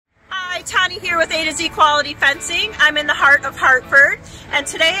Hi, Tani here with A to Z Quality Fencing. I'm in the heart of Hartford, and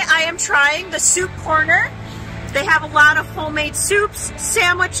today I am trying the Soup Korner. They have a lot of homemade soups,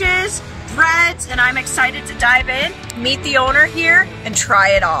 sandwiches, breads, and I'm excited to dive in, meet the owner here, and try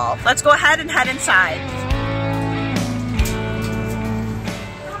it all. Let's go ahead and head inside.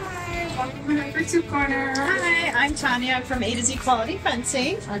 Hi, welcome to Hartford Soup Korner. Hi, I'm Tanya. I'm from A to Z Quality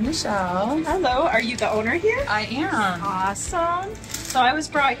Fencing. I'm Michelle. Hello, are you the owner here? I am. Awesome. So I was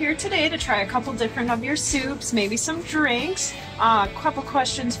brought here today to try a couple different of your soups, maybe some drinks. A couple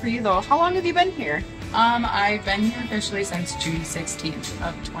questions for you though. How long have you been here? I've been here officially since June 16th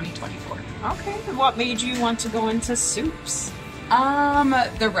of 2024. Okay, and what made you want to go into soups?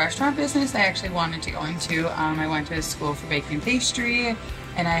 The restaurant business I actually wanted to go into. I went to school for baking and pastry,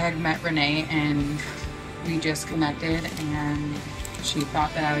 and I had met Renee, and we just connected, and she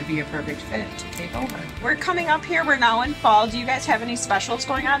thought that I would be a perfect fit to take over. We're coming up here, we're now in fall. Do you guys have any specials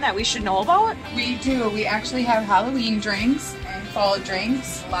going on that we should know about? We do. We actually have Halloween drinks and fall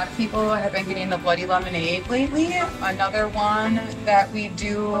drinks. A lot of people have been getting the bloody lemonade lately. Another one that we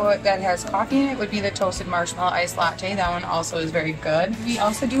do that has coffee in it would be the toasted marshmallow iced latte. That one also is very good. We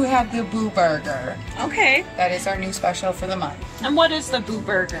also do have the Boo Burger. Okay. That is our new special for the month. And what is the Boo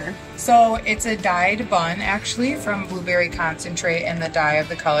Burger? So it's a dyed bun actually from blueberry concentrate and the dye of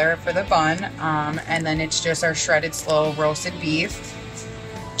the color for the bun. And then it's just our shredded slow roasted beef.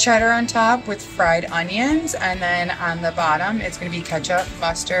 Cheddar on top with fried onions, and then on the bottom it's going to be ketchup,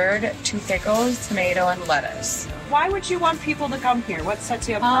 mustard, 2 pickles, tomato, and lettuce. Why would you want people to come here? What sets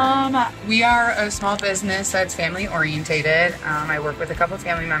you apart? We are a small business that's family orientated. I work with a couple of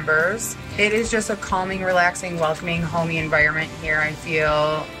family members. It is just a calming, relaxing, welcoming, homey environment here. I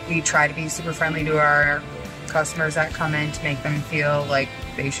feel we try to be super friendly to our customers that come in to make them feel like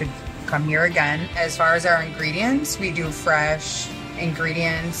they should come here again. As far as our ingredients, we do fresh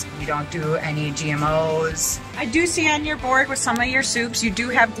ingredients. We don't do any GMOs. I do see on your board with some of your soups, you do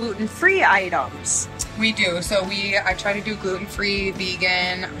have gluten-free items. We do. So I try to do gluten-free,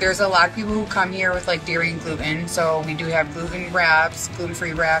 vegan. There's a lot of people who come here with like dairy and gluten. So we do have gluten wraps,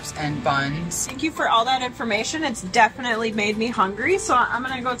 gluten-free wraps, and buns. Thank you for all that information. It's definitely made me hungry. So I'm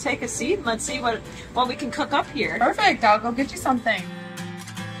gonna go take a seat and let's see what we can cook up here. Perfect. I'll go get you something.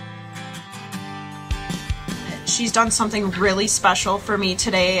 She's done something really special for me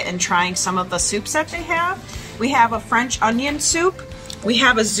today in trying some of the soups that they have. We have a French onion soup. We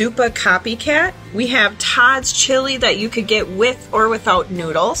have a Zuppa copycat. We have Todd's chili that you could get with or without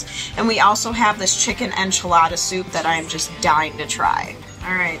noodles. And we also have this chicken enchilada soup that I'm just dying to try.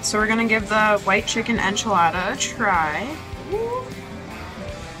 All right, so we're gonna give the white chicken enchilada a try. Ooh.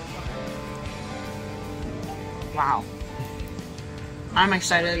 Wow. I'm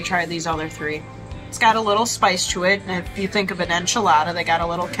excited to try these other three. It's got a little spice to it, and if you think of an enchilada, they got a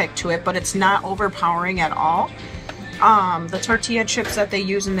little kick to it, but it's not overpowering at all. The tortilla chips that they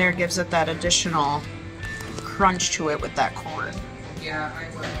use in there gives it that additional crunch to it with that corn. Yeah, I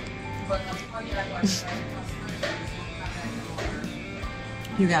will.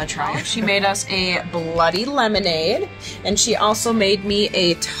 You gotta try it. She made us a bloody lemonade, and she also made me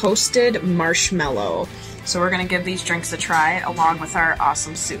a toasted marshmallow. So we're gonna give these drinks a try along with our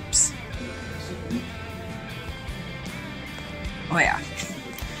awesome soups. Oh yeah.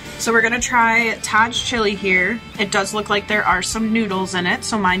 So we're gonna try Todd's chili here. It does look like there are some noodles in it,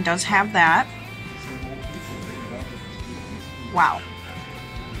 so mine does have that. Wow.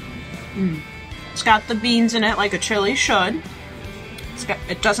 It's got the beans in it like a chili should.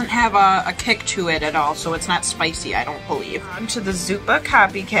 It doesn't have a kick to it at all, so it's not spicy, I don't believe. On to the Zuppa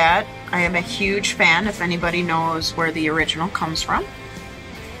copycat. I am a huge fan if anybody knows where the original comes from.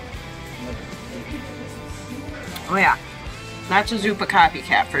 Oh yeah. That's a Zuppa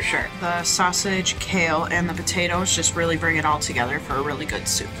copycat for sure. The sausage, kale, and the potatoes just really bring it all together for a really good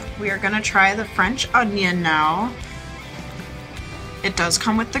soup. We are gonna try the French onion now. It does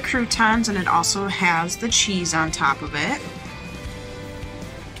come with the croutons, and it also has the cheese on top of it.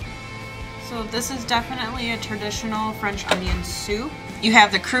 So this is definitely a traditional French onion soup. You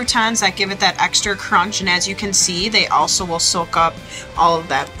have the croutons that give it that extra crunch, and as you can see, they also will soak up all of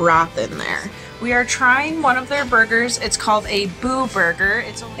that broth in there. We are trying one of their burgers. It's called a Boo Burger.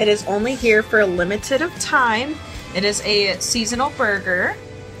 It is only here for a limited of time. It is a seasonal burger.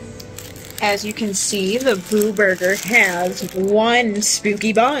 As you can see, the Boo Burger has one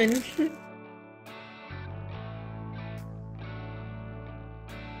spooky bun.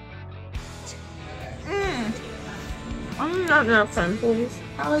 Not enough fun, please.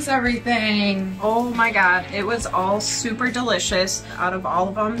 How was everything? Oh my god, it was all super delicious. Out of all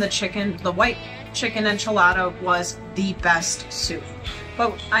of them, the white chicken enchilada was the best soup.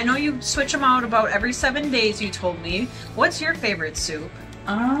 but I know you switch them out about every 7 days, you told me. What's your favorite soup?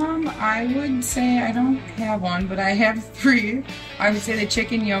 I would say I don't have one, but I have 3. I would say the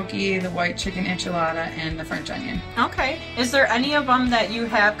chicken gnocchi, the white chicken enchilada, and the French onion. Okay. Is there any of them that you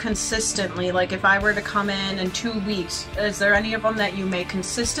have consistently? Like if I were to come in 2 weeks, is there any of them that you make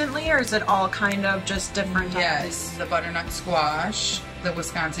consistently, or is it all kind of just different? Yes, the butternut squash, the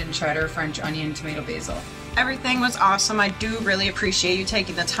Wisconsin cheddar, French onion, tomato basil. Everything was awesome. I do really appreciate you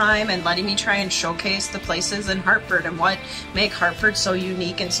taking the time and letting me try and showcase the places in Hartford and what make Hartford so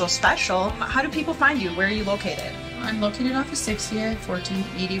unique and so special. How do people find you? Where are you located? I'm located off of 60th,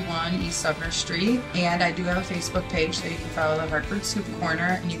 1481 East Sumner Street, and I do have a Facebook page, so you can follow the Hartford Soup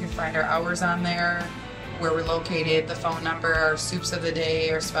Korner, and you can find our hours on there, where we're located, the phone number, our soups of the day,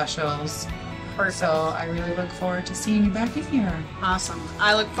 our specials. So I really look forward to seeing you back in here. Awesome.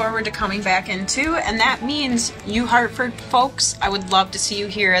 I look forward to coming back in too, and that means you Hartford folks, I would love to see you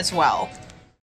here as well.